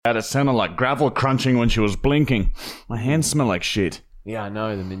It sounded like gravel crunching when she was blinking. My hands smell like shit. Yeah, I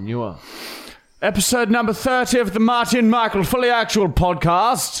know, the manure. Episode number 30 of the Marty and Michael Fully Actual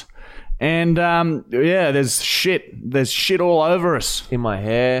podcast. And, there's shit. There's shit all over us. In my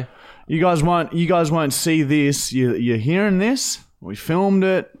hair. You guys won't see this. You're hearing this. We filmed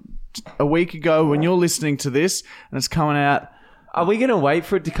it a week ago when you're listening to this, and it's coming out. Are we going to wait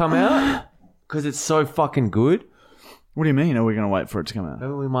for it to come out? Because it's so fucking good. What do you mean? Are we going to wait for it to come out?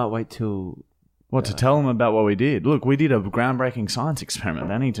 Maybe we might wait till... What, to tell them about what we did? Look, we did a groundbreaking science experiment.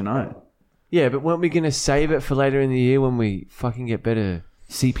 They need to know. Yeah, but weren't we going to save it for later in the year when we fucking get better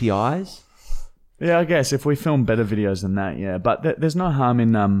CPIs? Yeah, I guess if we film better videos than that, yeah. But there's no harm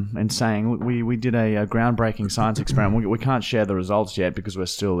in saying, look, we did a groundbreaking science experiment. We can't share the results yet because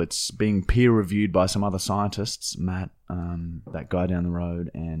it's being peer reviewed by some other scientists, Matt, that guy down the road,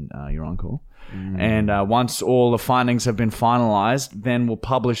 and your uncle. And once all the findings have been finalized, then we'll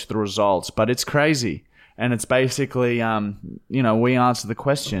publish the results. But it's crazy, and it's basically, we answer the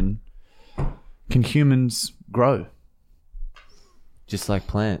question: can humans grow? Just like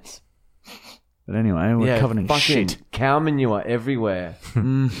plants. But anyway, we're covered in shit. Cow manure everywhere.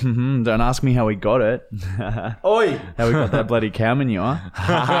 Don't ask me how we got it. Oi! How we got that bloody cow manure.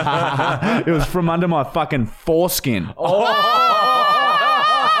 It was from under my fucking foreskin.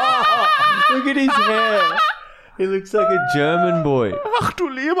 Look at his hair. He looks like a German boy. Ach du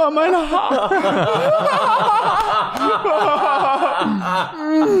lieber mein Haar.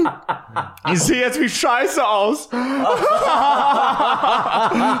 Ich sehe jetzt wie scheiße aus. Ach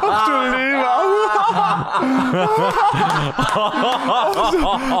du lieber.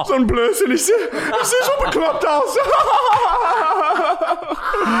 So ein Blödsinn. Ich sehe so bekloppt aus.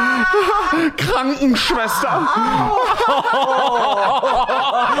 Krankenschwester.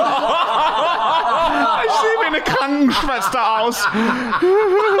 Ich sehe wie eine Krankenschwester aus.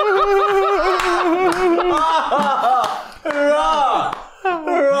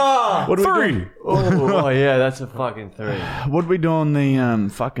 What are we doing? Oh, yeah, that's a fucking 3. What did we do on the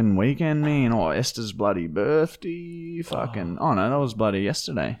fucking weekend, man? Oh, Esther's bloody birthday. Fucking. Oh, no, that was bloody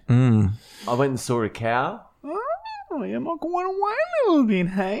yesterday. I went and saw a cow. Oh, yeah, I'm not going away a little bit,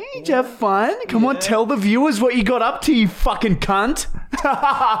 hey? Did you have fun? Come on, tell the viewers what you got up to, you fucking cunt.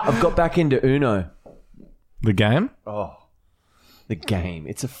 I've got back into Uno. The game? Oh, the game.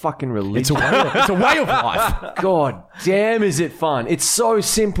 It's a fucking religion. It's a way of life. God damn, is it fun. It's so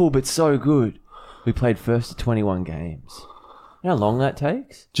simple, but so good. We played first to 21 games. You know how long that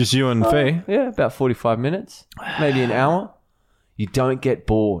takes? Just you and Fee? Yeah, about 45 minutes. Maybe an hour. You don't get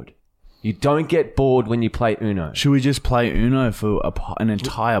bored. You don't get bored when you play Uno. Should we just play Uno for an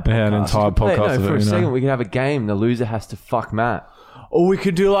entire podcast? Yeah, an entire podcast of for a Uno. second, we could have a game. The loser has to fuck Matt. Or we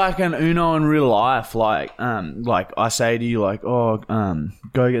could do like an Uno in real life, like I say to you, like, go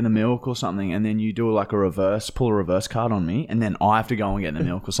get the milk or something, and then you do like pull a reverse card on me, and then I have to go and get the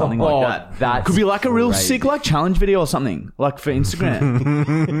milk or something like that. That could be like a real sick like challenge video or something, like for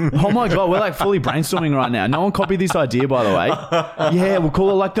Instagram. Oh my god, we're like fully brainstorming right now. No one copied this idea, by the way. Yeah, we'll call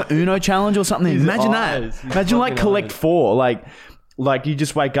it like the Uno challenge or something. Imagine that. Imagine like collect 4, like you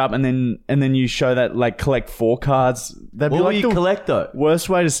just wake up and then you show that like collect 4 cards. That'd be What like will you collect though? worst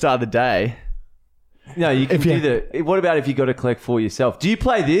way to start the day. No, you can what about if you got to collect 4 yourself? Do you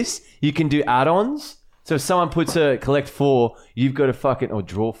play this? You can do add-ons. So if someone puts a collect 4, you've got to fucking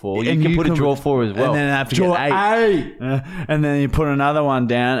draw 4. You can put a draw 4 as well. And then have to draw get 8. And then you put another one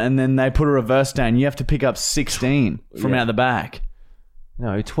down, and then they put a reverse down. You have to pick up 16 from out the back.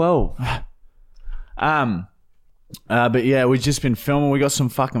 No, 12. But yeah, we've just been filming. We got some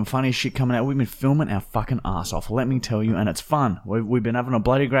fucking funny shit coming out. We've been filming our fucking ass off, let me tell you, and it's fun. We've been having a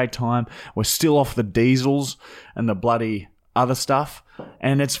bloody great time. We're still off the diesels and the bloody other stuff,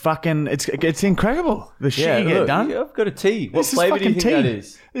 and it's fucking, it's incredible. The shit you get done. I've got a tea. What flavour do you think that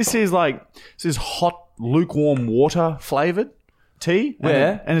is? This is hot, lukewarm water flavored tea.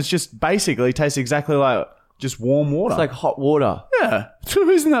 Yeah. And it's just basically tastes exactly like just warm water. It's like hot water. Yeah.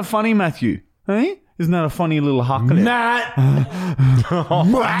 Isn't that funny, Matthew? Hey? Isn't that a funny little huck? Matt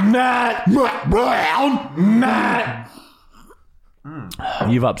Brown! Matt!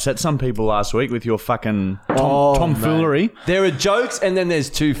 You've upset some people last week with your fucking tomfoolery. There are jokes and then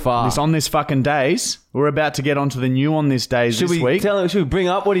there's too far. It's on this fucking days. We're about to get onto the new on this days this week. Should we bring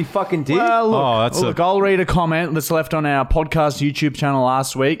up what he fucking did? Well, look, I'll read a comment that's left on our podcast YouTube channel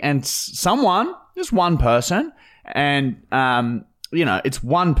last week, and someone, just one person, and it's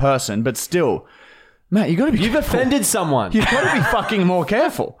one person, but still. Matt, you got to be You've careful. offended someone. You've got to be fucking more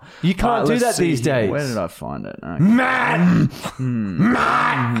careful. You can't do that these days. Where did I find it? Okay. Matt!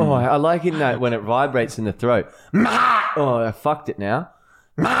 Matt! Oh, I like it when it vibrates in the throat. Matt! Oh, I fucked it now.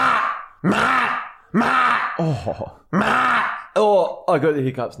 Oh, I got the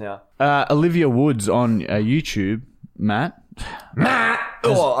hiccups now. Olivia Woods on YouTube, Matt,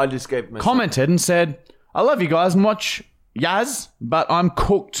 Oh, I just gave myself. commented and said, I love you guys and watch Yaz, but I'm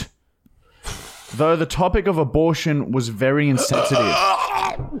cooked. Though the topic of abortion was very insensitive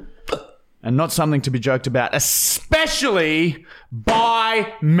and not something to be joked about, especially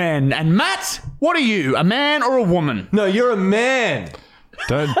by men. And Matt, what are you, a man or a woman? No, you're a man.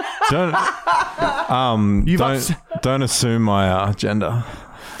 Don't You've don't assume my gender.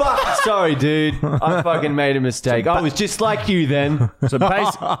 Fuck. Sorry, dude. I fucking made a mistake. I was just like you then. So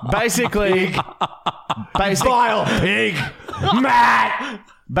basically, Vile pig. Matt.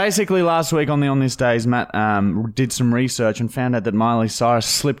 basically last week on This Days, Matt did some research and found out that Miley Cyrus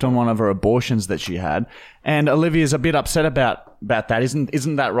slipped on one of her abortions that she had, and Olivia's a bit upset about that.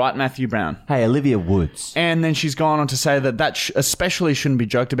 Isn't that right, Matthew Brown? Hey, Olivia Woods. And then she's gone on to say that especially shouldn't be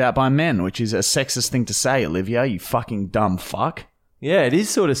joked about by men, which is a sexist thing to say, Olivia, you fucking dumb fuck. Yeah, it is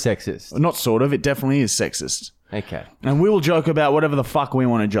sort of sexist. Not sort of, it definitely is sexist. Okay. And we will joke about whatever the fuck we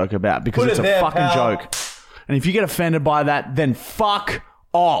want to joke about because Put it's it a there, fucking pal. joke. And if you get offended by that, then fuck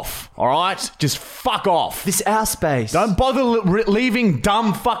off, all right? Just fuck off. This our space. Don't bother leaving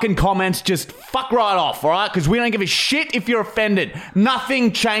dumb fucking comments. Just fuck right off, all right? Because we don't give a shit if you're offended.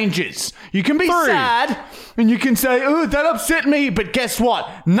 Nothing changes. You can be sad and you can say, oh, that upset me. But guess what?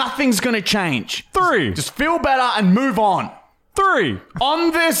 Nothing's going to change. 3. Just feel better and move on. 3.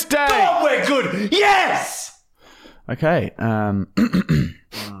 On this day. Oh, we're good. Yes. Okay. On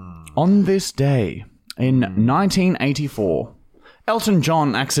this day in 1984, Elton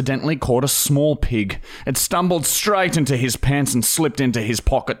John accidentally caught a small pig. It stumbled straight into his pants and slipped into his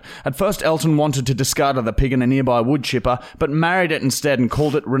pocket. At first, Elton wanted to discard the pig in a nearby wood chipper, but married it instead and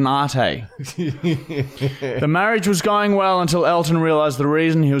called it Renate. The marriage was going well until Elton realised the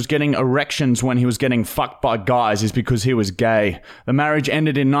reason he was getting erections when he was getting fucked by guys is because he was gay. The marriage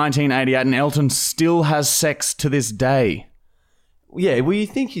ended in 1988 and Elton still has sex to this day. Yeah, well, you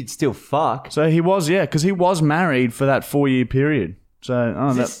think you'd still fuck. So he was, because he was married for that 4-year period. So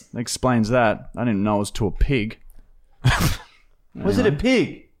that explains that. I didn't know it was to a pig. Was it a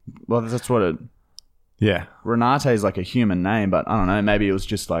pig? Well, that's what it... Yeah. Renate is like a human name, but I don't know. Maybe it was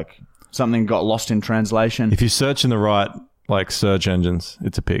just like something got lost in translation. If you search in the right search engines,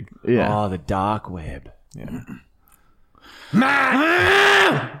 it's a pig. Yeah. Oh, the dark web. Yeah.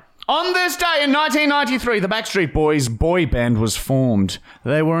 On this day in 1993, the Backstreet Boys boy band was formed.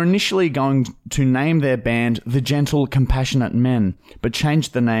 They were initially going to name their band The Gentle Compassionate Men, but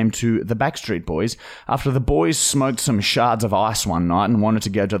changed the name to The Backstreet Boys after the boys smoked some shards of ice one night and wanted to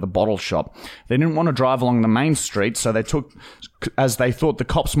go to the bottle shop. They didn't want to drive along the main street, so they took, as they thought the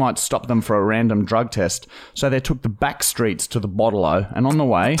cops might stop them for a random drug test, so they took the back streets to the Bottle-O, and on the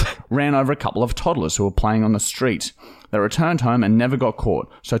way, ran over a couple of toddlers who were playing on the street. They returned home and never got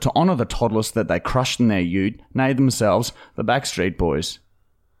caught. So to honour the toddlers that they crushed in their ute, named themselves the Backstreet Boys.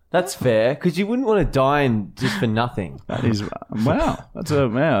 That's fair, because you wouldn't want to die just for nothing. That is, wow. That's a,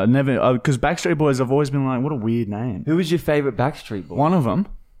 wow. Never, because Backstreet Boys, I've always been like, what a weird name. Who was your favourite Backstreet Boy? One of them.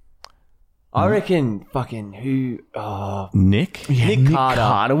 I reckon fucking who... Oh, Nick? Yeah, Nick Carter.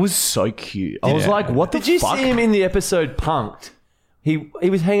 Carter was so cute. I was like, what the Did you fuck? see him in the episode Punked? He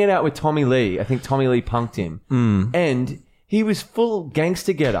was hanging out with Tommy Lee. I think Tommy Lee punked him. And he was full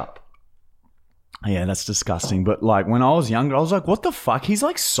gangster getup. Yeah, that's disgusting. But like when I was younger, I was like, what the fuck? He's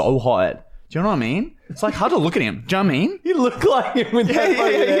like so hot. Do you know what I mean? It's like hard to look at him. Do you know what I mean? You look like him with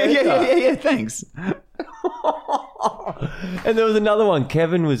that Yeah, thanks. And there was another one.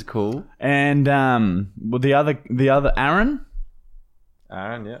 Kevin was cool. And well, the other Aaron?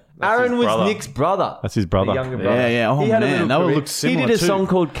 Aaron, yeah. Aaron was Nick's brother. That's his brother. The younger brother. Yeah. Oh, He had a man. little That would career. look similar He did a too. song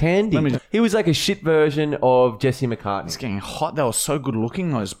called Candy. Let me- He was like a shit version of Jesse McCartney. It's getting hot. They were so good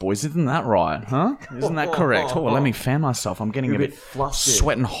looking, those boys. Isn't that right? Huh? Isn't that correct? Oh, let me fan myself. I'm getting You're a a bit bit flustered.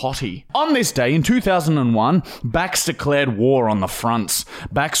 sweating hotty. On this day in 2001, backs declared war on the fronts.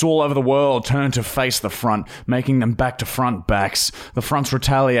 Backs all over the world turned to face the front, making them back to front backs. The fronts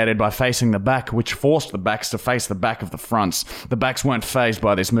retaliated by facing the back, which forced the backs to face the back of the fronts. The backs weren't fazed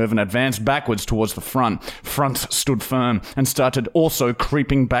by this move and advanced backwards towards the front. Fronts stood firm and started also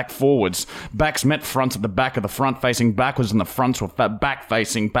creeping back forwards. Backs met fronts at the back of the front facing backwards and the fronts were back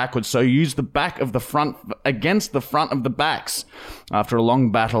facing backwards, so used the back of the front against the front of the backs. After a long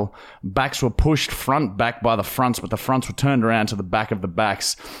battle, backs were pushed front back by the fronts, but the fronts were turned around to the back of the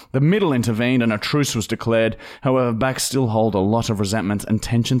backs. The middle intervened and a truce was declared. However, backs still hold a lot of resentment and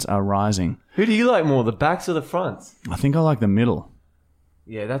tensions are rising. Who do you like more, the backs or the fronts? I think I like the middle.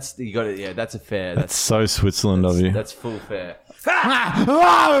 Yeah, that's you got it. Yeah, that's a fair. That's so Switzerland of you. That's full fair.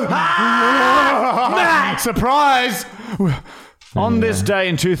 Surprise! On this day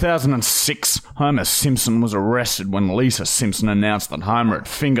in 2006, Homer Simpson was arrested when Lisa Simpson announced that Homer had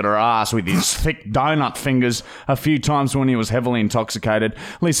fingered her ass with his thick donut fingers a few times when he was heavily intoxicated.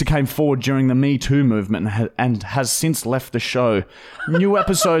 Lisa came forward during the Me Too movement and has since left the show. New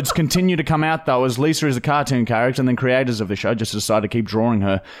episodes continue to come out, though, as Lisa is a cartoon character and the creators of the show just decided to keep drawing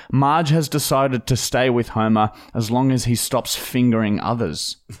her. Marge has decided to stay with Homer as long as he stops fingering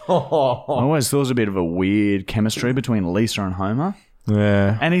others. I always thought it was a bit of a weird chemistry between Lisa and Homer.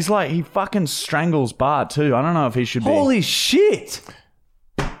 Yeah. And he's like, he fucking strangles Bart too. I don't know if he should be. Holy shit!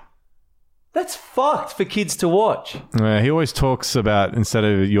 That's fucked for kids to watch. Yeah, he always talks about, instead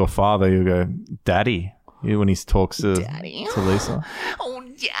of your father, he'll go, Daddy. When he talks to Lisa. Oh,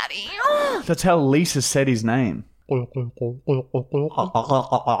 Daddy. That's how Lisa said his name.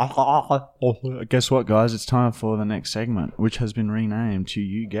 Guess what, guys? It's time for the next segment, which has been renamed to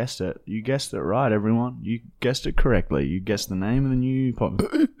You Guessed It. You guessed it right, everyone. You guessed it correctly. You guessed the name of the new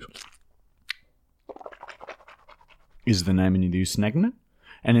podcast. Is the name of the new segment.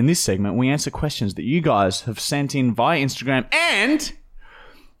 And in this segment, we answer questions that you guys have sent in via Instagram and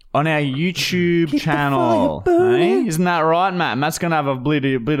on our YouTube channel. Hey? Isn't that right, Matt? Matt's going to have a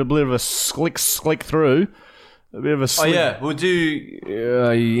bit of a slick through. A bit of a Oh, yeah. We'll do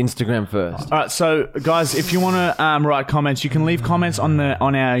Instagram first. All right, so guys, if you want to write comments, you can leave comments on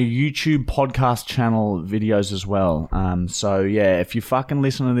our YouTube podcast channel videos as well. So yeah, if you fucking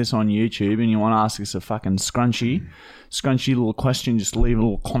listen to this on YouTube and you want to ask us a fucking scrunchy little question, just leave a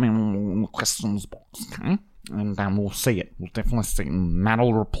little comment in the questions box, okay? And we'll see it. We'll definitely see it. Matt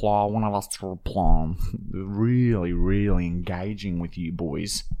will reply. One of us will reply. Really, really engaging with you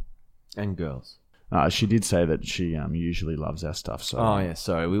boys And girls. She did say that she usually loves our stuff. So. Oh, yeah,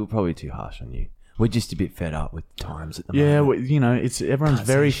 sorry. We were probably too harsh on you. We're just a bit fed up with times at the moment. Yeah, you know, everyone's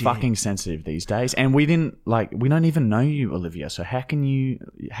very fucking sensitive these days. And we don't even know you, Olivia. So how can you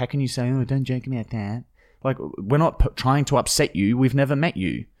say, oh, don't joke about that? Like, we're not trying to upset you. We've never met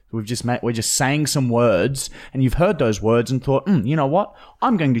you. We're just saying some words, and you've heard those words and thought, you know what?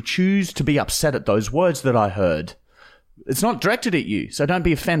 I'm going to choose to be upset at those words that I heard. It's not directed at you, so don't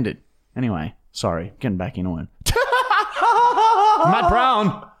be offended. Anyway. Sorry, getting back into it. Matt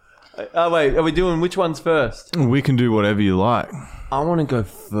Brown. Oh, wait. Are we doing which ones first? We can do whatever you like. I want to go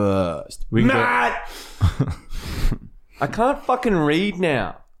first. Matt! I can't fucking read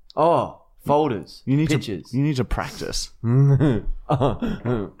now. Oh, folders. Pictures. You need to practice. We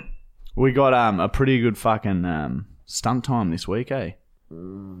got a pretty good fucking stunt time this week, eh?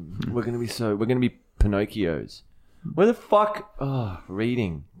 We're gonna be Pinocchios. Where the fuck? Oh,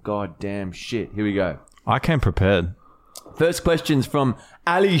 reading. God damn shit. Here we go. I came prepared. First question's from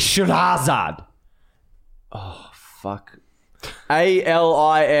Ali Shirazad. Oh, fuck.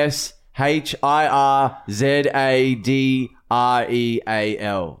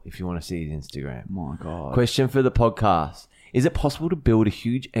 ALISHIRZADREAL, if you want to see his Instagram. My God. Question for the podcast. Is it possible to build a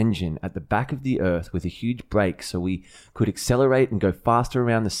huge engine at the back of the Earth with a huge brake so we could accelerate and go faster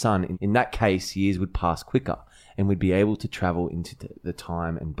around the sun? In that case, years would pass quicker and we'd be able to travel into the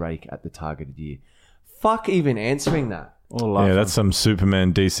time and brake at the targeted year. Fuck even answering that. Yeah, that's some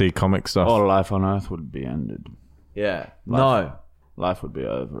Superman DC comic stuff. All life on Earth would be ended. Yeah. Life would be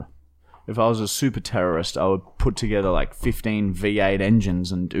over. If I was a super terrorist, I would put together like 15 V8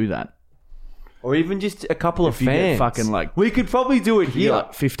 engines and do that. Or even just a couple of fans. Fucking like, we could probably do it here.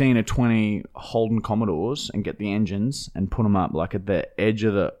 Like 15 or 20 Holden Commodores and get the engines and put them up like at the edge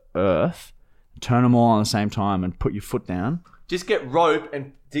of the Earth, turn them all on the same time and put your foot down. Just get rope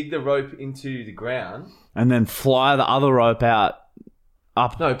and dig the rope into the ground. And then fly the other rope out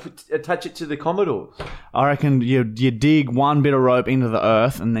up. No, attach it to the Commodores. I reckon you dig one bit of rope into the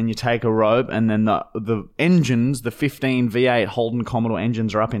Earth and then you take a rope and then the engines, the 15 V8 Holden Commodore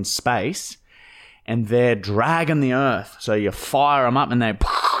engines are up in space. And they're dragging the Earth. So you fire them up and they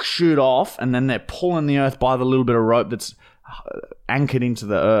shoot off. And then they're pulling the Earth by the little bit of rope that's anchored into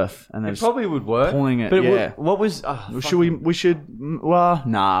the Earth. And it probably would work. Pulling it, but yeah. What was... we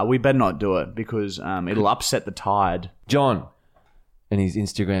better not do it because it'll upset the tide. John. And his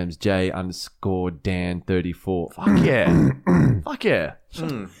Instagram's J_Dan34. Fuck yeah. Fuck yeah.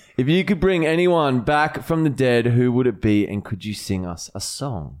 If you could bring anyone back from the dead, who would it be? And could you sing us a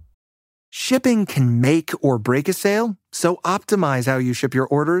song? Shipping can make or break a sale, so optimize how you ship your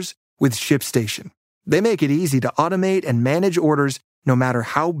orders with ShipStation. They make it easy to automate and manage orders no matter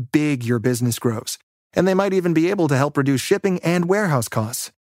how big your business grows. And they might even be able to help reduce shipping and warehouse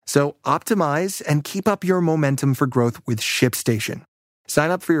costs. So optimize and keep up your momentum for growth with ShipStation. Sign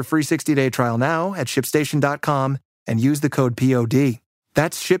up for your free 60-day trial now at ShipStation.com and use the code POD.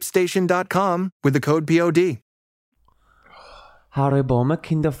 That's ShipStation.com with the code POD. Haribo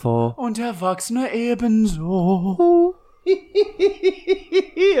Kinderfall. Und Erwachsene ebenso.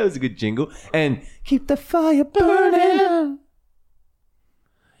 That was a good jingle. And keep the fire burning.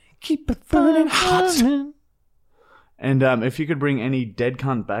 Keep it burning hot. And if you could bring any dead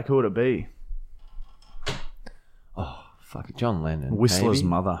cunt back, who would it be? Oh, fuck it. John Lennon. Whistler's maybe?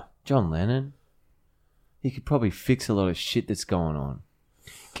 mother. John Lennon. He could probably fix a lot of shit that's going on.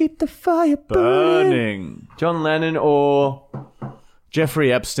 Keep the fire burning. John Lennon or...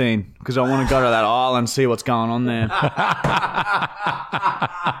 Jeffrey Epstein, because I want to go to that island and see what's going on there.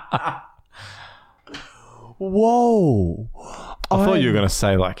 Whoa. I thought you were going to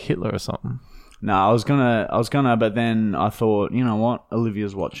say like Hitler or something. No, I was gonna, but then I thought, you know what?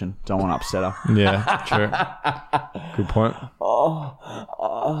 Olivia's watching. Don't want to upset her. Yeah, true. Good point.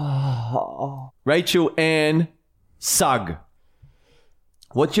 Rachel Ann Sugg.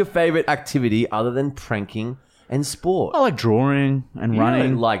 What's your favorite activity other than pranking and sport? I like drawing and You running.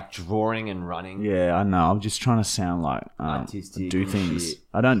 don't like drawing and running. Yeah, I know. I'm just trying to sound like Artistic do and things. shit.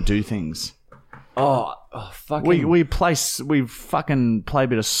 I don't do things. Oh fucking. We fucking play a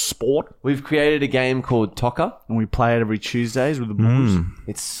bit of sport, We've created a game called Tocker. and we play it every Tuesdays with the boys.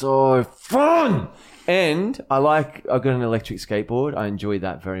 It's so fun. And I've got an electric skateboard. I enjoy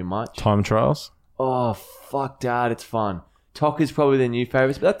that very much. Time trials. Oh, fuck, Dad. It's fun. Tocker's probably their new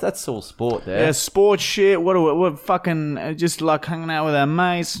favourites, but that's all sport there. Yeah, sports shit. What fucking just like hanging out with our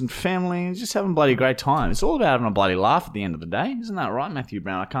mates and family, just having a bloody great time. It's all about having a bloody laugh at the end of the day, isn't that right, Matthew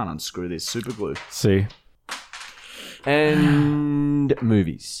Brown? I can't unscrew this super glue. See. And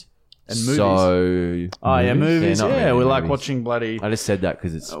movies. And movies. So, Oh yeah, movies. not Yeah, really we like movies. watching bloody. I just said that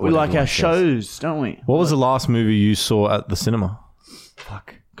because it's. We what like everyone our says. shows, don't we? What was the last movie you saw at the cinema?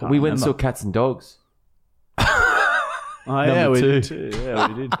 Fuck. Can't We went and remember. saw Cats and Dogs. Oh yeah, we Number did too. Yeah,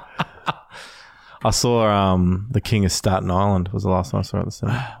 we did. I saw The King of Staten Island was the last time I saw it at the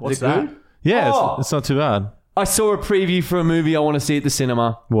cinema. What's Is it that? good? Yeah, Oh! it's not too bad. I saw a preview for a movie I want to see at the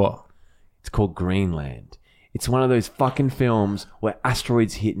cinema. What? It's called Greenland. It's one of those fucking films where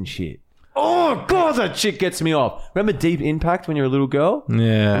asteroids hit and shit. Oh, God, that shit gets me off. Remember Deep Impact when you were a little girl?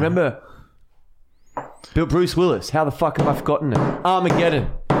 Yeah. Remember Bruce Willis? How the fuck have I forgotten it? Armageddon.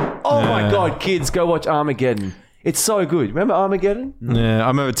 Oh, my Yeah. God, kids, go watch Armageddon. It's so good. Remember Armageddon? Yeah, I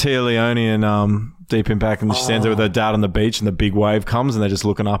remember Tia Leone in Deep Impact, and she stands there with her dad on the beach, and the big wave comes, and they're just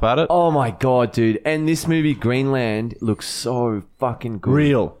looking up at it. Oh, my God, dude. And this movie, Greenland, looks so fucking good.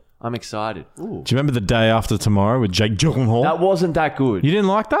 Real. I'm excited. Ooh. Do you remember The Day After Tomorrow with Jake Gyllenhaal? That wasn't that good. You didn't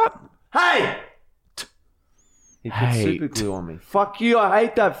like that? Hey! He put Hate. super glue on me. Fuck you, I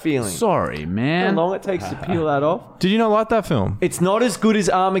hate that feeling. Sorry, How man. long it takes to peel that off? Did you not like that film? It's not as good as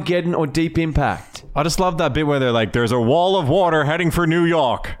Armageddon or Deep Impact. I just love that bit where they're like, there's a wall of water heading for New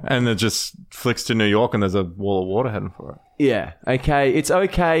York. And it just flicks to New York, and there's a wall of water heading for it. Yeah, okay. It's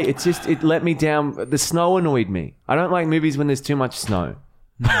okay. It's just, it let me down. The snow annoyed me. I don't like movies when there's too much snow.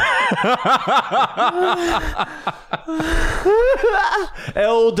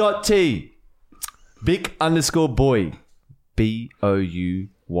 L.T. Bic_boy.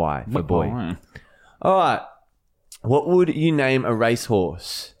 B-O-U-Y for boy. All right. What would you name a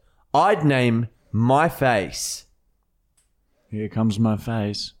racehorse? I'd name My Face. Here comes my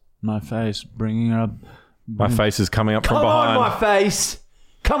face. My face, bringing up. My face is coming up from Come behind. on, My Face.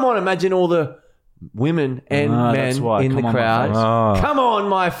 Come on, imagine all the women and that's men why. in Come the on, My crowd. Face. Oh. Come on,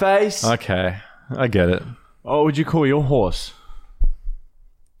 My Face. Okay, I get it. What would you call your horse?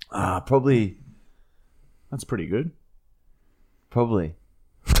 Probably. That's pretty good. Probably.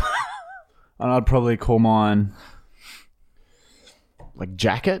 And I'd probably call mine like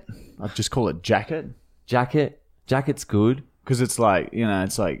Jacket. I'd just call it Jacket Jacket. Jacket's good. because it's like, you know,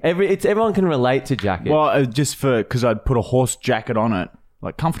 it's like Everyone can relate to Jacket. well, just because I'd put a horse jacket on it,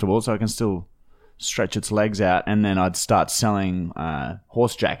 like comfortable, so I can still stretch its legs out, and then I'd start selling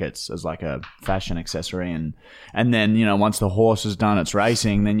horse jackets as like a fashion accessory, and then, you know, once the horse is done its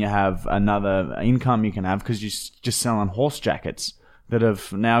racing, then you have another income you can have because you're just selling horse jackets that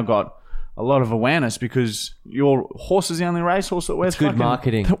have now got a lot of awareness because your horse is the only racehorse that wears good fucking,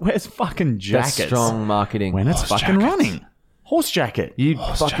 marketing. that wears fucking jackets. That's strong marketing. when it's Horse fucking jackets. running. Horse jacket. You'd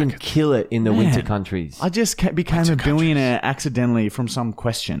fucking kill it in the winter countries. I just became a billionaire accidentally from some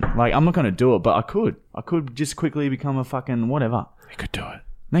question. Like, I'm not going to do it, but I could. I could just quickly become a fucking whatever. We could do it.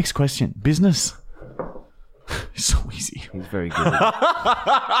 Next question. Business. It's so easy. He's very good at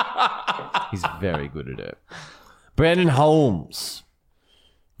it. He's very good at it. Brandon Holmes.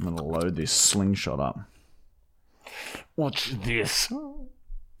 I'm going to load this slingshot up. Watch this.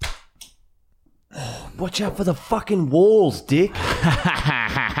 Watch out for the fucking walls, Dick.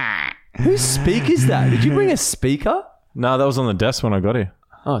 Whose speaker's that? Did you bring a speaker? No, that was on the desk when I got here.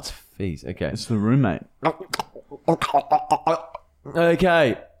 Oh, it's Fees. Okay. It's the roommate.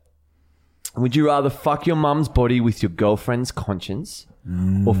 Okay. Would you rather fuck your mum's body with your girlfriend's conscience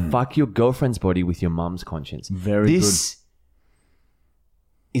or fuck your girlfriend's body with your mum's conscience? Very This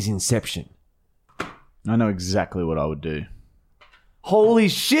is Inception. I know exactly what I would do. Holy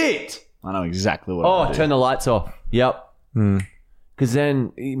shit! I know exactly what I would do. Turn the lights off. Yep. Because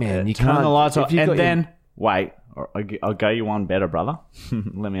then, man, you Turn can't... the lights if off. you've And got your- then, wait. I'll go you one better, brother.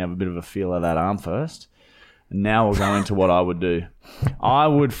 Let me have a bit of a feel of that arm first. And now we'll go into what I would do. I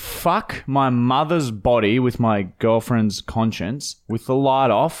would fuck my mother's body with my girlfriend's conscience with the light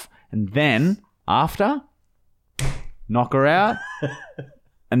off. And then, after, knock her out.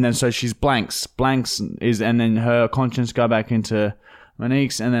 And then so she's blanks is, and then her conscience go back into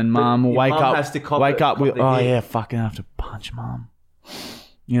Monique's, and then mum will your wake mum up. has to cop wake it- up cop with, the oh hit. yeah, fucking have to punch mum.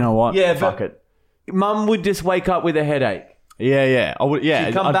 You know what? Yeah, fuck but- it. Mum would just wake up with a headache. Yeah. I would. Yeah,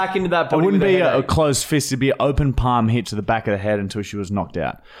 She'd come back into that It body wouldn't with a be a headache. closed fist. It'd be an open palm hit to the back of the head until she was knocked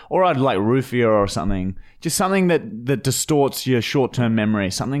out. Or I'd like roofie her or something. Just something that distorts your short-term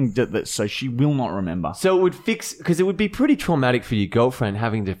memory. Something that so she will not remember. So it would fix... Because it would be pretty traumatic for your girlfriend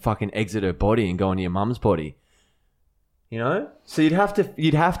having to fucking exit her body and go into your mum's body. You know? So you'd have to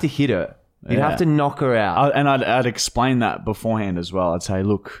hit her. You'd Yeah. have to knock her out. And I'd explain that beforehand as well. I'd say,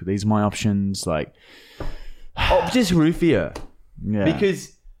 look, these are my options. Like, Just roofie her. yeah.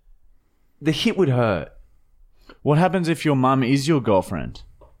 Because the hit would hurt. What happens if your mum is your girlfriend?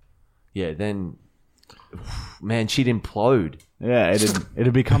 Yeah, then... Man, she'd implode. Yeah,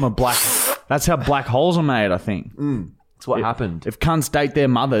 it'd become a black... That's how black holes are made, I think. That's what happened. If cunts date their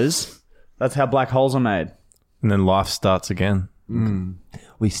mothers, that's how black holes are made. And then life starts again.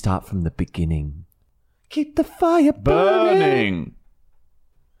 We start from the beginning. Keep the fire burning. Burning.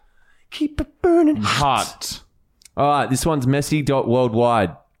 Keep it burning. Hot. All right, this one's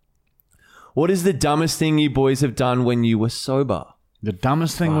messy.worldwide. What is the dumbest thing you boys have done when you were sober? The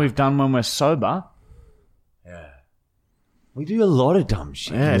dumbest thing we've done when we're sober. We do a lot of dumb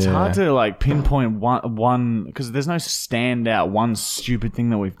shit. Yeah, it's Yeah. hard to like pinpoint one because there's no standout one stupid thing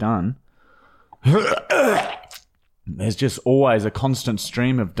that we've done. There's just always a constant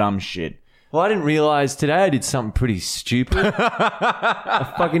stream of dumb shit. Well, I didn't realize today I did something pretty stupid.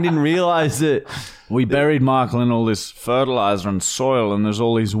 I fucking didn't realize that. We buried Michael in all this fertilizer and soil, and there's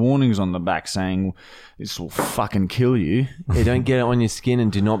all these warnings on the back saying this will fucking kill you. Yeah, don't get it on your skin and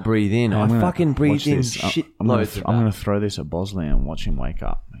do not breathe in. I fucking breathed in shit I'm gonna loads of I'm that. gonna throw this at Bosley and watch him wake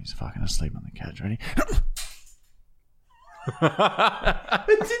up. He's fucking asleep on the couch. Ready?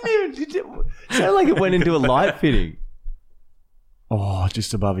 It didn't sound like it went into a light fitting. Oh,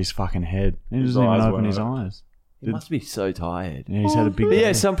 just above his fucking head. He His doesn't even eyes open went his open. eyes. He must be so tired. Yeah, he's had a big. But yeah,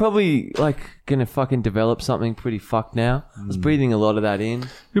 day. so I'm probably like gonna fucking develop something pretty fucked now. I was breathing a lot of that in.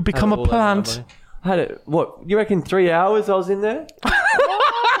 You become Had a it all over my plant. body. I had it. What you reckon? 3 hours I was in there.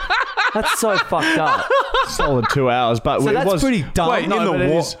 That's so fucked up. solid 2 hours, but So it that's was pretty dumb. Wait, no, in but the it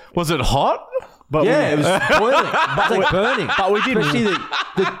war, is- was it hot? But Yeah, it was boiling. It was like burning. But we did- Especially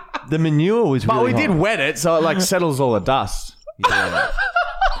the manure was. But really we did hot. wet it, so it like settles all the dust. Yeah.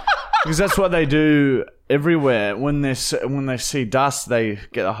 Because that's what they do everywhere. When they see dust, they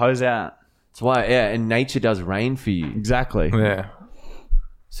get the hose out. That's why. Yeah, and nature does rain for you. Exactly. Yeah.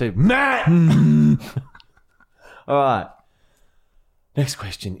 So Matt. All right. Next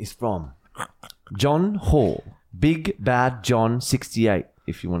question is from John Hall, Big Bad John 68.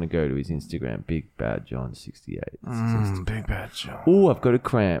 If you want to go to his Instagram, Big Bad John 68. Big bad job. Oh, I've got a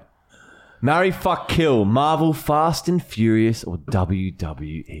cramp. Marry, fuck, kill. Marvel, Fast and Furious, or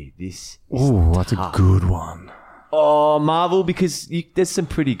WWE. This is Ooh, that's a good one. Oh, Marvel, because there's some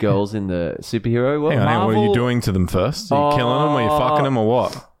pretty girls in the superhero world. Hang on, what are you Marvel, doing to them first? Are you killing them? Are you fucking them or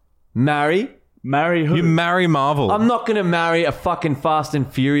what? Marry. Marry who? You marry Marvel. I'm not going to marry a fucking Fast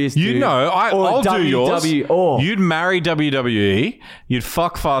and Furious dude. You know, or I'll do yours. Oh. You'd marry WWE, you'd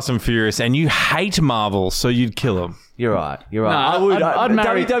fuck Fast and Furious, and you hate Marvel, so you'd kill them. You're right. You're right. No, I would. I'd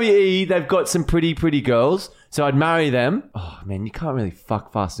marry- WWE. They've got some pretty girls, so I'd marry them. Oh man, you can't really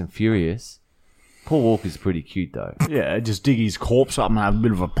fuck Fast and Furious. Paul Walker's pretty cute though. Yeah, just dig his corpse up and have a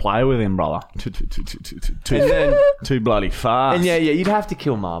bit of a play with him, brother. Too bloody fast. And yeah, you'd have to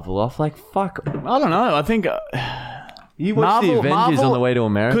kill Marvel off. Like fuck. I don't know. I think You watch the Avengers on the way to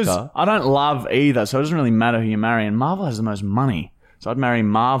because America. I don't love either, so it doesn't really matter who you marry. And Marvel has the most money, so I'd marry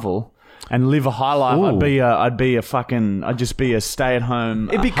Marvel and live a high life. Ooh. I'd just be a stay-at-home.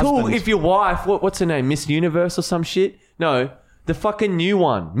 It'd be cool husband. if your wife, what's her name, Miss Universe or some shit. No, the fucking new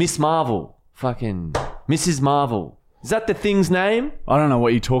one. Miss Marvel. Fucking Mrs. Marvel. Is that the thing's name? I don't know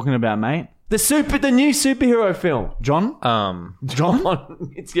what you're talking about, mate. The new superhero film. John?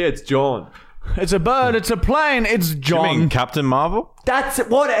 John? It's John. It's a bird, it's a plane, it's You John. mean Captain Marvel? That's it,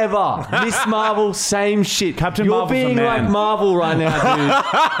 whatever. Miss Marvel, same shit. Captain You're Marvel's a being man. like Marvel right now,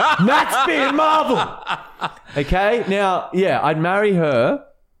 dude. Matt's being Marvel. Okay, now, yeah, I'd marry her,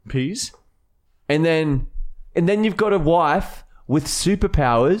 Peas? and then you've got a wife with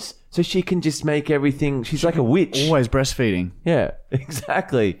superpowers, so she can just make everything. She's like a witch. Always breastfeeding. Yeah,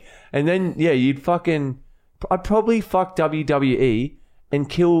 exactly. And then, yeah, I'd probably fuck WWE and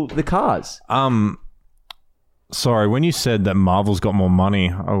kill the cars. Sorry, when you said that Marvel's got more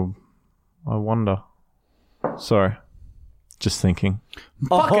money, I wonder. Sorry. Just thinking.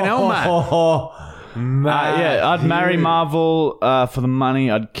 Fucking hell, Matt. Yeah, I'd marry Marvel for the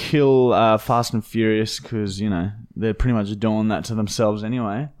money. I'd kill Fast and Furious because, you know, they're pretty much doing that to themselves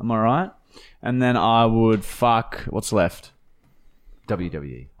anyway. Am I right? And then I would fuck... What's left?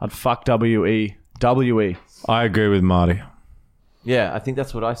 WWE. I'd fuck WE. WE. I agree with Marty. Yeah, I think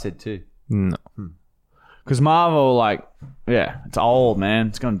that's what I said too. No. Because Marvel, like, yeah, it's old, man.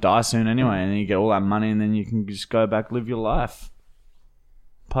 It's going to die soon anyway. And then you get all that money and then you can just go back, live your life.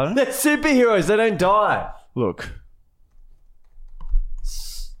 Pardon? They're superheroes. They don't die. Look.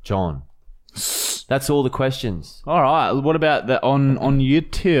 John. That's all the questions. All right. What about that on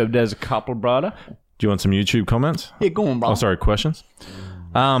YouTube? There's a couple, brother. Do you want some YouTube comments? Yeah, go on, brother. Oh, sorry, questions.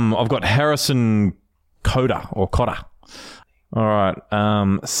 I've got Harrison Coda. All right.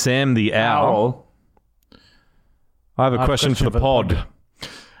 Sam the Owl. I have a question for the pod.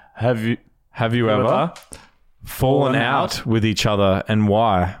 Have you ever fallen out with each other, and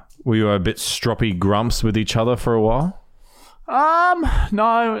why? Were you a bit stroppy grumps with each other for a while?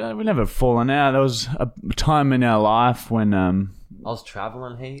 No, we never fallen out. There was a time in our life when I was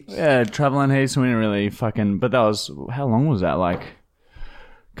traveling heaps. yeah, traveling heaps. We didn't really fucking. But that was, how long was that? Like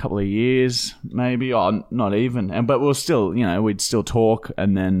a couple of years, maybe. Oh, not even. But we'll still, you know, we'd still talk,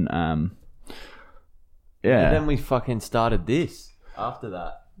 and then yeah, And then we fucking started this after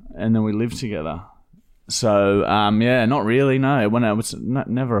that. and then we lived together. So yeah, not really. No, when it was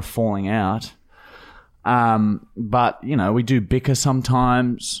never a falling out. But you know, we do bicker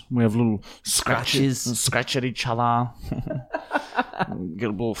sometimes. We have little scratches, scratch at each other. Get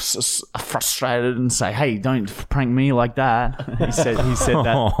a little frustrated and say, "Hey, don't prank me like that." He said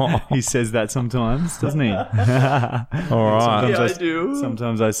that. He says that sometimes, doesn't he? All right. Sometimes I do.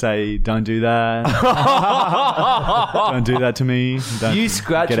 Sometimes I say, "Don't do that. Don't do that to me. Don't, You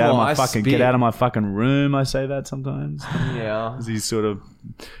scratch get out of more, my I fucking spit." get out of my fucking room." I say that sometimes. Yeah. As he sort of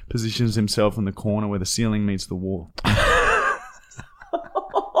positions himself in the corner where the ceiling meets the wall.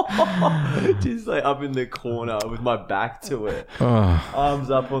 Just like up in the corner with my back to it. Oh. Arms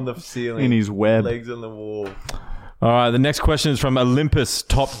up on the ceiling. In his web. Legs on the wall. All right, the next question is from Olympus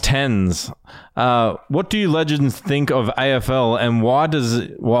Top Tens. What do you legends think of AFL, and why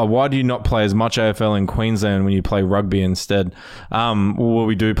do you not play as much AFL in Queensland when you play rugby instead? Well,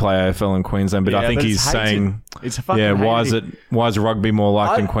 we do play AFL in Queensland, but I think he's saying, it's fucking yeah, hated. why is rugby more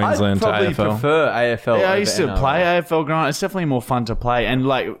liked in Queensland I'd to probably AFL? prefer AFL. Yeah, I over used to NRL. play AFL growing up. It's definitely more fun to play. And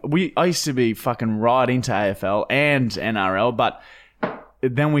like I used to be fucking right into AFL and NRL, but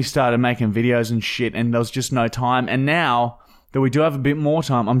then we started making videos and shit, and there was just no time. And now that we do have a bit more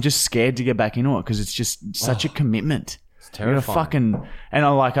time, I'm just scared to get back into it because it's just such a commitment. It's terrifying. And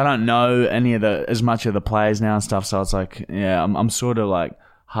I don't know as much of the players now and stuff. So it's like, yeah, I'm sort of like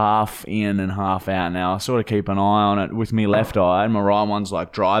half in and half out now. I sort of keep an eye on it with my left eye, and my right one's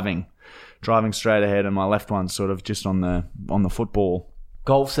like driving straight ahead, and my left one's sort of just on the football.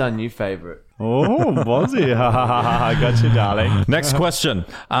 Golf's our new favourite. Oh, was he? I got you, darling. Next question.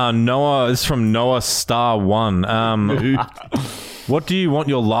 Noah is from Noah Star 1. What do you want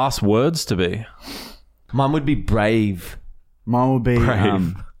your last words to be? Mine would be brave. Mine would be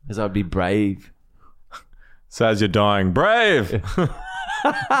Brave. Because I'd be brave. So as you're dying, brave.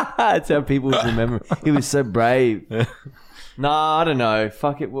 That's how people would remember. He was so brave. Nah, I don't know.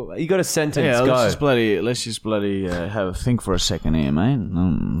 Fuck it. You got a sentence. Yeah, Go. let's just bloody have a think for a second here, mate.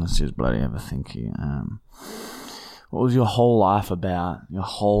 Let's just bloody have a think here. What was your whole life about? Your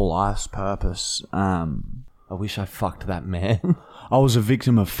whole life's purpose? I wish I fucked that man. I was a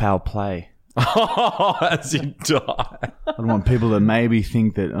victim of foul play. As you die. I don't want people to maybe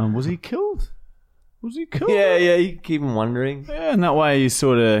think that, was he killed? Was he killed? Yeah, you keep on wondering. Yeah, and that way you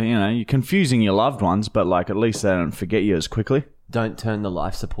sort of, you're confusing your loved ones, but like at least they don't forget you as quickly. Don't turn the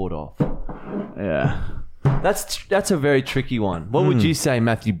life support off. Yeah. That's a very tricky one. What would you say,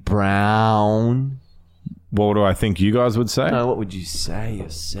 Matthew Brown? what do I think you guys would say? No, what would you say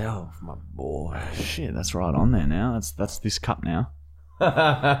yourself, my boy? Shit, that's right on there now. That's this cup now.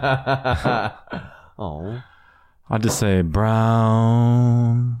 Oh. I'd just say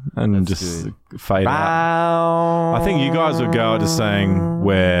brown and just fade out. I think you guys would go just saying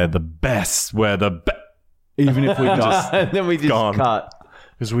we're the best. We're the best. Even if we die, And then we just Gone. cut.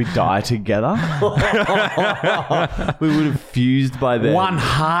 because we die together. We would have fused by then. One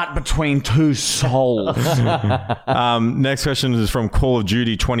heart between two souls. Next question is from Call of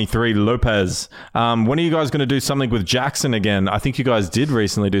Duty 23 Lopez. When are you guys going to do something with Jackson again? I think you guys did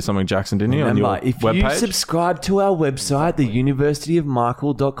recently do something with Jackson, didn't you? Remember, on your if you webpage? subscribe to our website,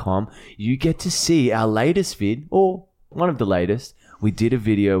 theuniversityofmichael.com, you get to see our latest vid, or one of the latest. We did a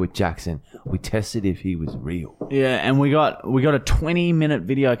video with Jackson. We tested if he was real. Yeah, and we got a 20-minute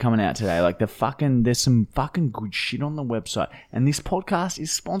video coming out today. Like there's some fucking good shit on the website, and this podcast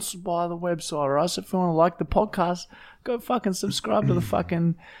is sponsored by the website. Alright, so if you want to like the podcast, go fucking subscribe to the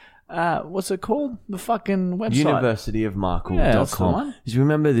fucking what's it called? The fucking website. Universityofmichael.com. Yeah, that's the one. Because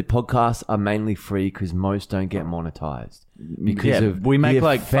remember, the podcasts are mainly free because most don't get monetized because Yeah, of we make the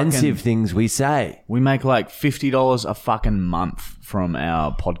like offensive fucking- things we say. We make like $50 a fucking month from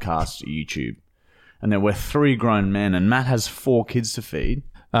our podcast YouTube, and then we're 3 grown men, and Matt has 4 kids to feed.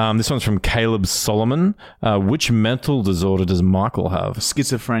 This one's from Caleb Solomon. Which mental disorder does Michael have?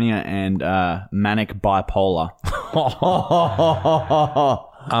 Schizophrenia and manic bipolar.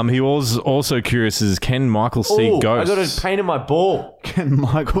 He was also curious is can Michael see Ooh, I ghosts? got a pain in my ball. Can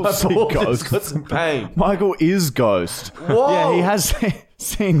Michael see Ball that's ghosts? got some pain. Michael is Ghost. Whoa. Yeah, he has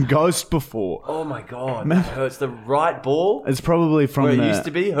seen Ghost before. Oh my god, that hurts. The right ball It's probably from where it the, used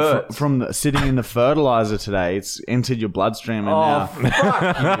to be hurts. from the, sitting in the fertilizer today. It's entered your bloodstream, and Oh,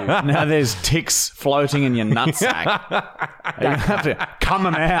 fuck you. now there's ticks floating in your nutsack. You have to cum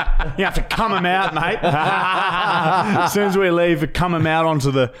them out. You have to cum them out, mate. As soon as we leave, cum them out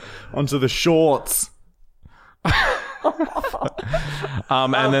onto the shorts.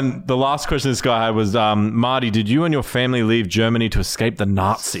 And then the last question this guy had was, Marty, did you and your family leave Germany to escape the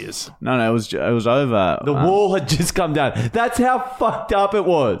Nazis? No, it was over. The wall had just come down. That's how fucked up it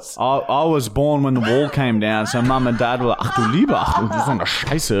was. I was born when the wall came down, so Mum and Dad were like, ach du lieber, das ist eine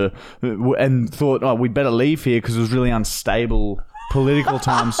Scheiße, and thought, oh, we'd better leave here because it was really unstable political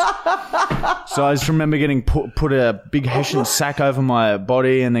times. So I just remember getting put a big Hessian sack over my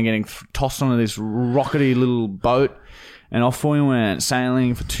body and then getting tossed onto this rockety little boat, and off we went,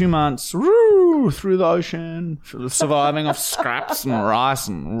 sailing for 2 months through the ocean, surviving off scraps and rice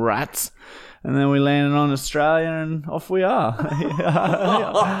and rats. And then we landed on Australia, and off we are.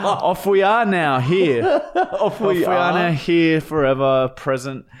 Off we are now, here. Off we are now, here, forever,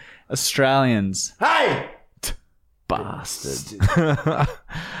 present Australians. Hey! Bastard.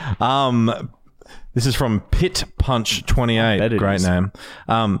 This is from Pit Punch 28. bet it Great is. name.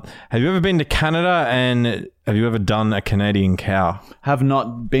 Have you ever been to Canada, and have you ever done a Canadian cow? Have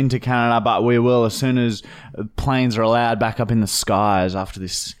not been to Canada, but we will as soon as planes are allowed back up in the skies after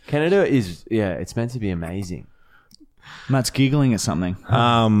this. Canada is, it's meant to be amazing. Matt's giggling at something.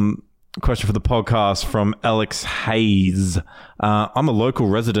 Question for the podcast from Alex Hayes. I'm a local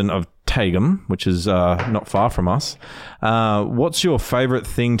resident of Tagum, which is not far from us. What's your favourite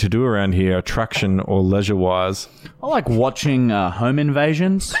thing to do around here, attraction or leisure-wise? I like watching home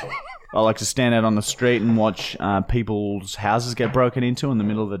invasions. I like to stand out on the street and watch people's houses get broken into in the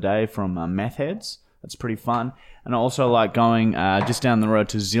middle of the day from meth heads. That's pretty fun. And I also like going just down the road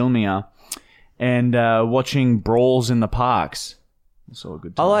to Zilmia and watching brawls in the parks. That's all a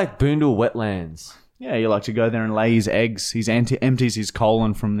good I time. like Boondall Wetlands. Yeah, you like to go there and lay his eggs. He empties his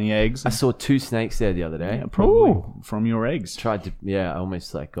colon from the eggs. I saw 2 snakes there the other day. Yeah, probably from your eggs. Tried to, I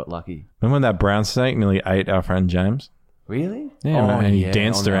almost got lucky. Remember when that brown snake nearly ate our friend James? Really? Yeah, man, and he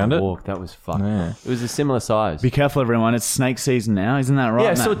danced on that around it. walk. That was fun. Yeah. It was a similar size. Be careful, everyone. It's snake season now. Isn't that right,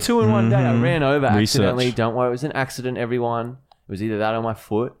 Yeah, I saw Matt? 2 in one day. I ran over Research. accidentally. Don't worry, it was an accident, everyone. It was either that or my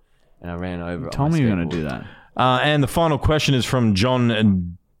foot, and I ran over. Told me you were going to do that. And the final question is from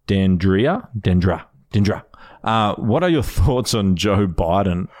John Dendra. What are your thoughts on Joe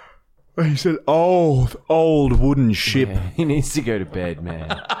Biden? He said, old wooden ship. Yeah, he needs to go to bed,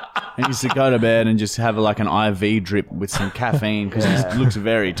 man. He used to go to bed and just have like an IV drip with some caffeine because he looks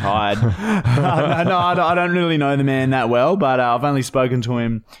very tired. No, I don't really know the man that well, but I've only spoken to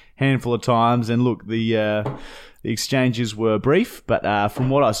him a handful of times. And look, the exchanges were brief, but from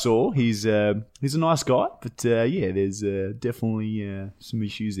what I saw, he's a nice guy. But there's definitely some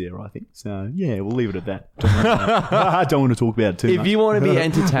issues there, I think. So yeah, we'll leave it at that. I don't want to talk about it too much. If you want to be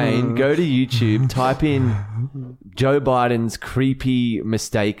entertained, go to YouTube, type in Joe Biden's creepy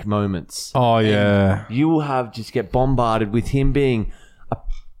mistake moments. Oh, yeah. You will just get bombarded with him being a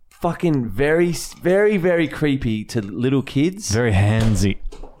fucking very, very, very creepy to little kids. Very handsy.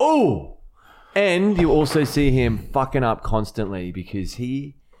 Oh! And you also see him fucking up constantly because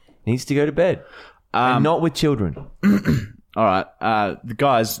he needs to go to bed. And not with children. All right, the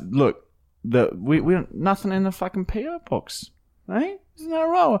guys, look, we nothing in the fucking PO box, eh? Isn't that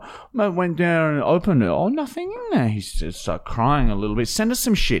right? I went down and opened it. Oh, nothing in there. He's just started crying a little bit. Send us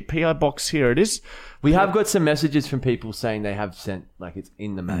some shit. PO box, here it is. We have got some messages from people saying they have sent, like it's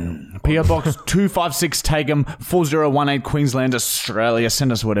in the mail. PO box 256 Tagum 4018 Queensland, Australia.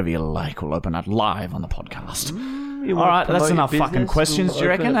 Send us whatever you like. We'll open it live on the podcast. All right, that's enough fucking questions. Do you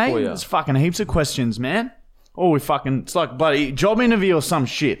reckon? Hey, there's fucking heaps of questions, man. Oh, it's like bloody job interview or some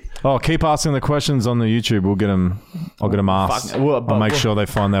shit. Oh, keep asking the questions on the YouTube. We'll get them. I'll get them asked. I'll make sure they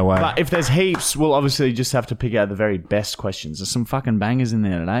find their way. But if there's heaps, we'll obviously just have to pick out the very best questions. There's some fucking bangers in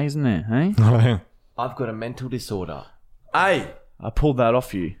there today, isn't there? Hey? I've got a mental disorder. Hey! I pulled that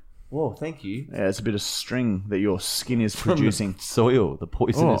off you. Whoa, thank you. Yeah, it's a bit of string that your skin is producing. Soil, the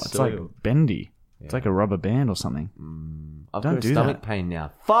poisonous it's soil. like bendy. Yeah. It's like a rubber band or something. I've got a stomach pain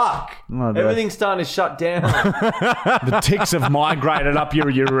now. Fuck! Oh, everything's starting to shut down. The ticks have migrated up your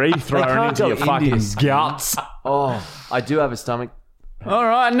urethra and into your fucking guts. Oh, I do have a stomach. All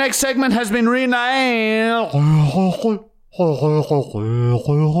right, next segment has been renamed.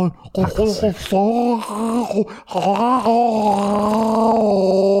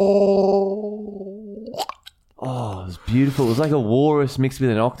 Oh, it was beautiful. It was like a walrus mixed with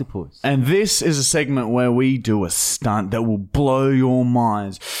an octopus. And this is a segment where we do a stunt that will blow your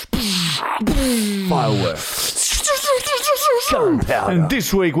minds. Fireworks. Gunpowder. And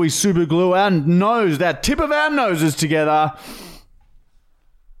this week we super glue our nose, that tip of our noses together.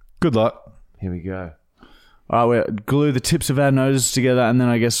 Good luck. Here we go. All right, we'll glue the tips of our noses together, and then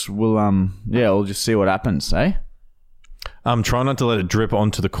I guess we'll just see what happens, eh? Try not to let it drip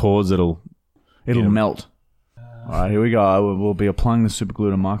onto the cords. It'll melt. All right, here we go. We'll be applying the super glue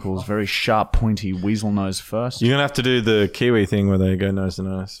to Michael's very sharp, pointy weasel nose first. You're going to have to do the Kiwi thing where they go nose to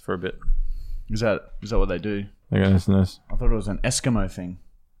nose for a bit. Is that what they do? They go nose to nose. I thought it was an Eskimo thing.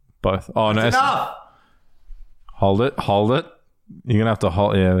 Both. Oh, no. Enough! Hold it. You're going to have to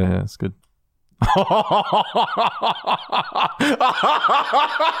hold. Yeah, that's good.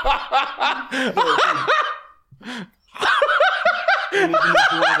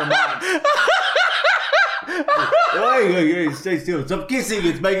 Stay still. Stop kissing.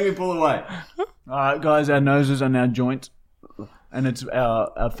 It's making me pull away. All right, guys, our noses are now joint, and it's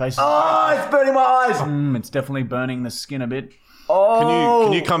our faces. Oh, it's burning my eyes. It's definitely burning the skin a bit. Oh,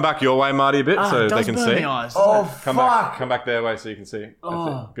 Can you come back your way, Marty, a bit so they can see? The eyes, oh, Come back their way so you can see.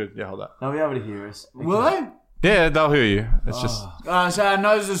 That's it. Good. Yeah, hold that. they'll be able to hear us. Will they? Yeah, they'll hear you. It's just. So our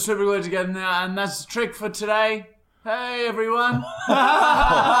noses are super glued together now, and that's the trick for today. Hey, everyone.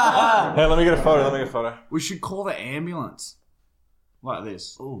 Hey, let me get a photo. We should call the ambulance. Like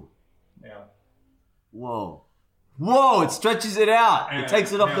this. Oh, Yeah. whoa, it stretches it out. It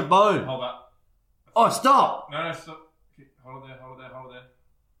takes it off the bone. Hold that. Oh, stop. No, stop. Hold it there.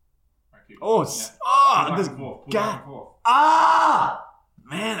 Oh, this God.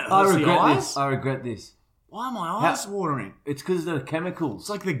 Man, it I hurts the regret eyes. this. I regret this. Why are my eyes watering? It's because of the chemicals. It's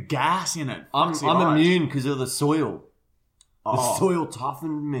like the gas in it. I'm fucks the eyes. immune because of the soil. The Oh. soil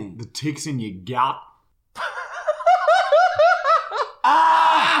toughened me. The ticks in your gut.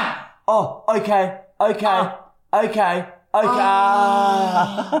 Oh, okay.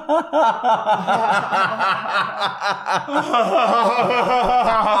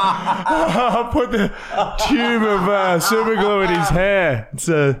 Put the tube of super glue in his hair. It's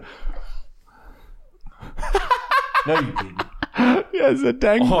a... No, you didn't. Yeah, it's a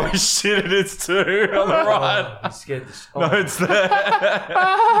dang. Oh shit! It is too on the right. You scared the. No, it's there.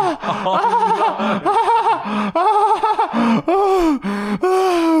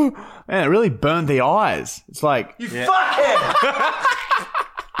 Man, it really burned the eyes. It's like You fuckhead!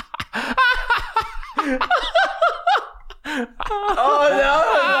 Oh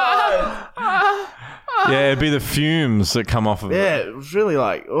no! Yeah, it'd be the fumes that come off of yeah, it. it was really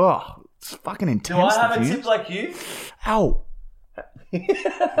like it's fucking Do intense. I have the a fumes. tip like you? Ow!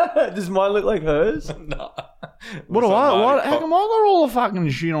 Does mine look like hers? No. What do I? What? How come I got all the fucking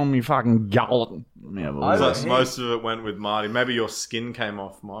shit on me fucking gullet? Yeah, I well, don't- Most of it went with Marty. Maybe your skin came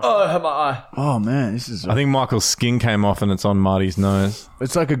off, Michael. Oh, have my eye. oh man, this is. I think Michael's skin came off and it's on Marty's nose.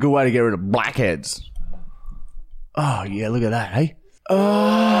 It's like a good way to get rid of blackheads. Oh yeah, look at that, hey.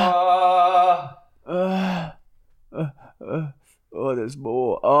 Oh, there's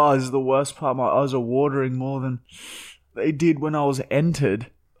more. Oh, this is the worst part. My eyes are watering more than they did when I was entered.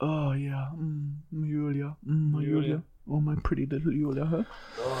 Oh, yeah. Julia. My Julia. Oh, my pretty little Julia. Huh?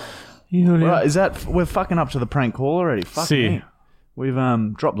 Julia. Right, is that... We're fucking up to the prank call already. Fuck me. We've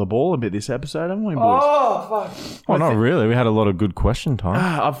dropped the ball a bit this episode, haven't we, boys? Oh, fuck. Well, not really. We had a lot of good question time.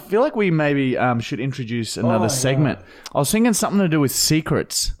 I feel like we maybe should introduce another segment. I was thinking something to do with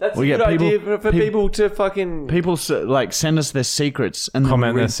secrets. That's a good idea for people to fucking... People like send us their secrets and then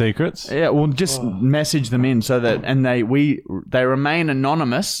Comment their secrets. Yeah, we'll just message them in so that they remain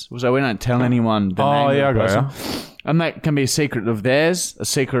anonymous, so we don't tell anyone the name of the person. And that can be a secret of theirs, a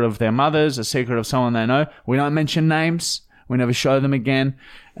secret of their mothers, a secret of someone they know. We don't mention names. We never show them again.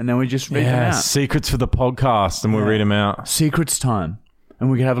 And then we just read them out. Secrets for the podcast, and we'll read them out. Secrets time.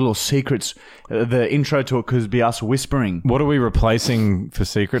 And we could have a little secrets. The intro to it could be us whispering. What are we replacing for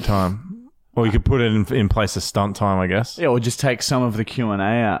secret time? Or you could put it in place of stunt time, I guess. Yeah, or just take some of the Q&A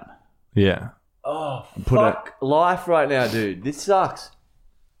out. Yeah. Oh, fuck life right now, dude. This sucks.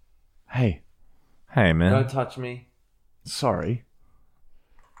 Hey, man. Don't touch me. Sorry.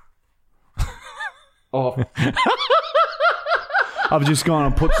 Oh, I've just gone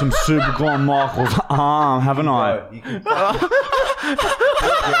and put some super glue on Michael's arm, haven't I? you can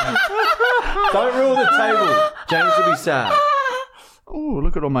Don't rule the table. James will be sad. Oh,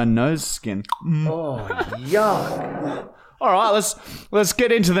 look at all my nose skin. Oh, yuck. All right, let's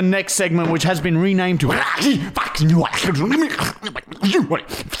get into the next segment, which has been renamed to...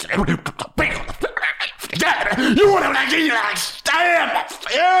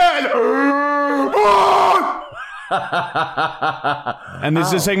 And this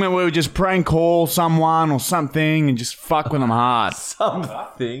is a segment where we just prank call someone or something and just fuck with them hard.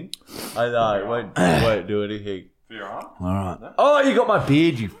 Something? I know, it won't do anything. All right. Oh, you got my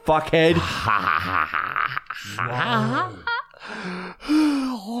beard, you fuckhead.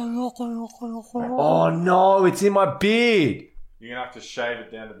 Oh no, it's in my beard. You're going to have to shave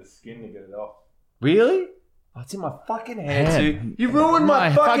it down to the skin to get it off. Really? Oh, it's in my fucking hair too. You ruined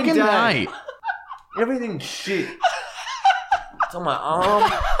my fucking day. Day. Everything's shit. It's on my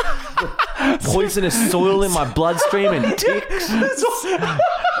arm. Poisonous soil in my bloodstream and ticks.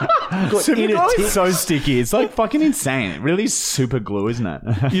 Super glue is so sticky. It's like fucking insane. It really is super glue, isn't it?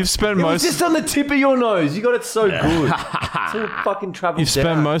 You've spent It was just on the tip of your nose. You got it so good. It's all fucking traveled You've spent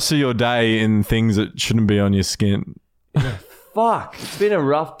down. most of your day in things that shouldn't be on your skin. Fuck. It's been a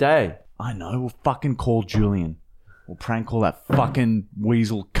rough day. I know. We'll fucking call Julian. We'll prank call that fucking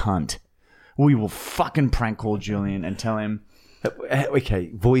weasel cunt. We will fucking prank call Julian and tell him... Okay,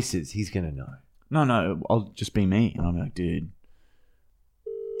 voices. He's going to know. No, I'll just be me. And I'll be like, dude.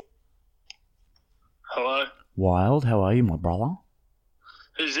 Hello? Wild, how are you, my brother?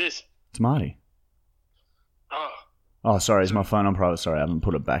 Who's this? It's Marty. Oh, sorry, is my phone on private? Sorry, I haven't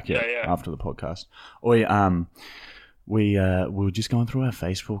put it back yet after the podcast. We were just going through our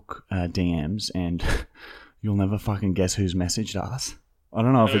Facebook DMs and you'll never fucking guess who's messaged us. I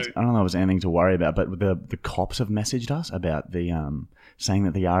don't know if it's anything to worry about, but the cops have messaged us about the saying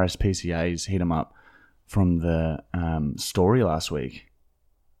that the RSPCA's hit them up from the story last week.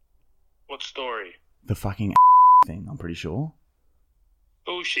 What story? The fucking thing, I'm pretty sure.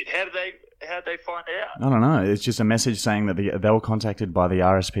 Bullshit. How'd they find out? I don't know. It's just a message saying that they were contacted by the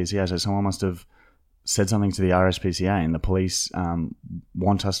RSPCA, so someone must have said something to the RSPCA, and the police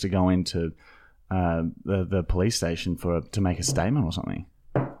want us to go into the police station to make a statement or something.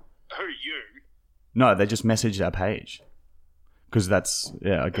 Who, you? No, they just messaged our page. Because that's,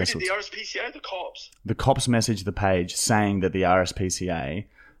 I guess Who did the RSPCA or the cops? The cops messaged the page saying that the RSPCA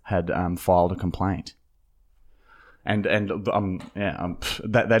had filed a complaint. And they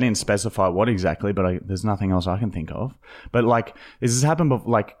didn't specify what exactly, but there's nothing else I can think of. But like, this has happened.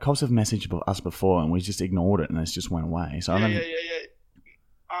 Like, cops have messaged us before, and we just ignored it, and it just went away. So Yeah.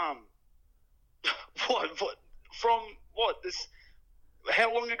 What? From what? This?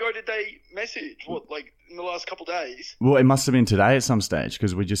 How long ago did they message? What? Like in the last couple of days? Well, it must have been today at some stage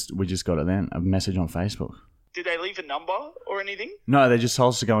because we just got it then. A message on Facebook. Did they leave a number or anything? No, they just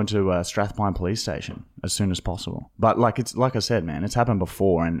told us to go into Strathpine Police Station as soon as possible. But like I said, man, it's happened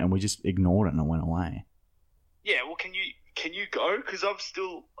before, and we just ignored it and it went away. Yeah. Well, can you go? Because I'm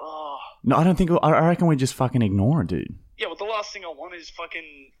still. No, I don't think. I reckon we just fucking ignore it, dude. Yeah. Well, the last thing I want is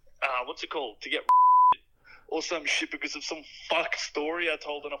fucking. What's it called? To get or some shit because of some fuck story I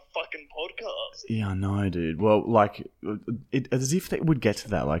told on a fucking podcast. Yeah, I know, dude. Well, like, as if they would get to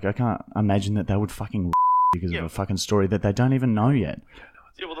that. Like, I can't imagine that they would fucking because of a fucking story that they don't even know yet.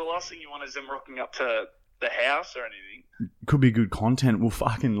 Yeah, well, the last thing you want is them rocking up to the house or anything. Could be good content. We'll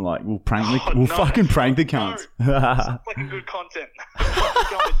fucking prank the No, prank the no. cunts. It's fucking good content. I'm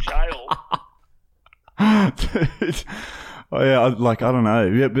going to jail. Dude. Oh yeah, I don't know.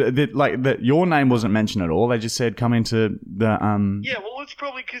 Yeah, but your name wasn't mentioned at all. They just said come into the Yeah, well, it's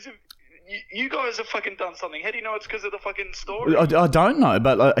probably because of you guys have fucking done something. How do you know it's because of the fucking story? I don't know,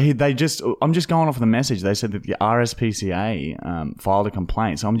 but I'm just going off the message. They said that the RSPCA filed a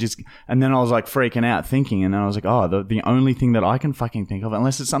complaint. So and then I was like freaking out thinking, and then I was like, oh, the only thing that I can fucking think of,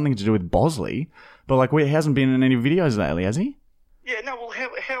 unless it's something to do with Bosley, but he hasn't been in any videos lately, has he? Yeah, no, well, how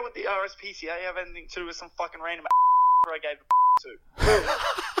would the RSPCA have anything to do with some fucking random I gave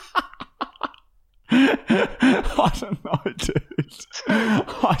I don't know, dude.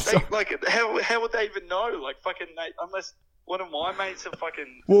 How would they even know? Unless one of my mates have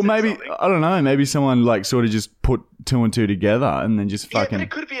fucking. Well, said maybe something. I don't know. Maybe someone sort of just put two and two together and then just fucking. Yeah,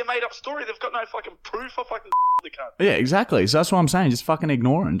 but it could be a made up story. They've got no fucking proof for fucking the cunt. Yeah, exactly. So that's what I'm saying. Just fucking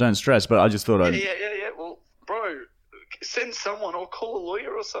ignore it and don't stress. But I just thought I'd. Yeah. Well, bro, send someone or call a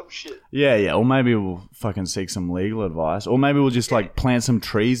lawyer or some shit. Yeah. Or maybe we'll fucking seek some legal advice. Or maybe we'll just plant some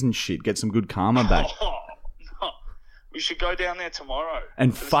trees and shit, get some good karma back. We should go down there tomorrow.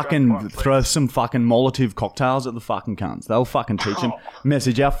 And fucking throw some fucking Molotov cocktails at the fucking cunts. They'll fucking teach them.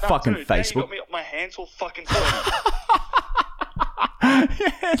 Message our fucking dude, now you Facebook. got me up my hands all fucking sweaty.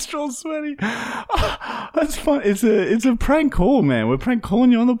 Yeah, it's all sweaty. That's fun. It's a prank call, man. We're prank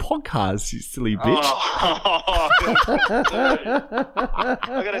calling you on the podcast, you silly bitch. I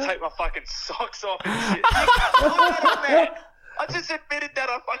gotta take my fucking socks off and shit. You can't do that, man. I just admitted that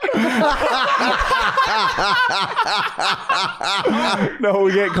I fucking. No,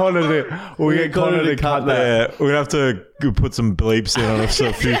 we get Connor to cut that. Yeah, we're gonna have to put some bleeps in on a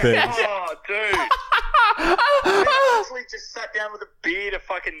few things. Oh, dude. I actually just sat down with a beer to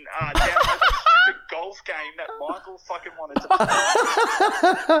fucking download that stupid golf game that Michael fucking wanted to play.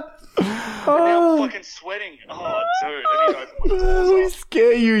 And now I'm fucking sweating. Oh, dude. I need to open my doors We off.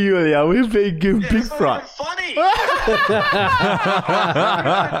 scare you, Yulia. We're being big It's front. not even funny.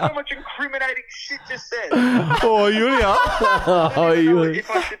 So much incriminating shit just said. Oh, Yulia. I don't even know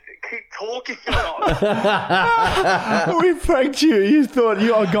if I should keep talking or not. We pranked you. You thought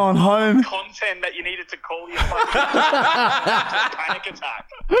you are gone home. Content that you needed to call your fucking panic attack.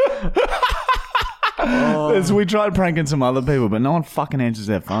 We tried pranking some other people, but no one fucking answers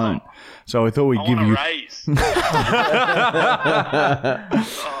their phone. So we thought we'd I give want you. a raise.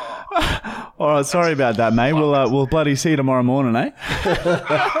 All right, sorry about that, mate. We'll bloody see you tomorrow morning, eh?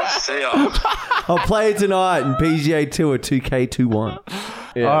 See ya. I'll play it tonight in PGA Tour 2K21.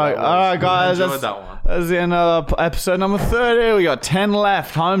 Yeah, all right, guys. Enjoyed that one. That's the end of episode number 30. We got 10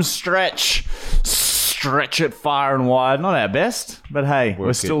 left. Home stretch. Stretch it far and wide. Not our best, but hey,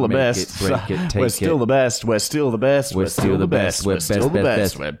 we're still the best. We're still the best. We're still the best. We're still the best. We're still the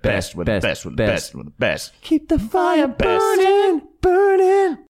best. We're best. We're the best. We're the best. We're the best. Keep the fire Best. burning.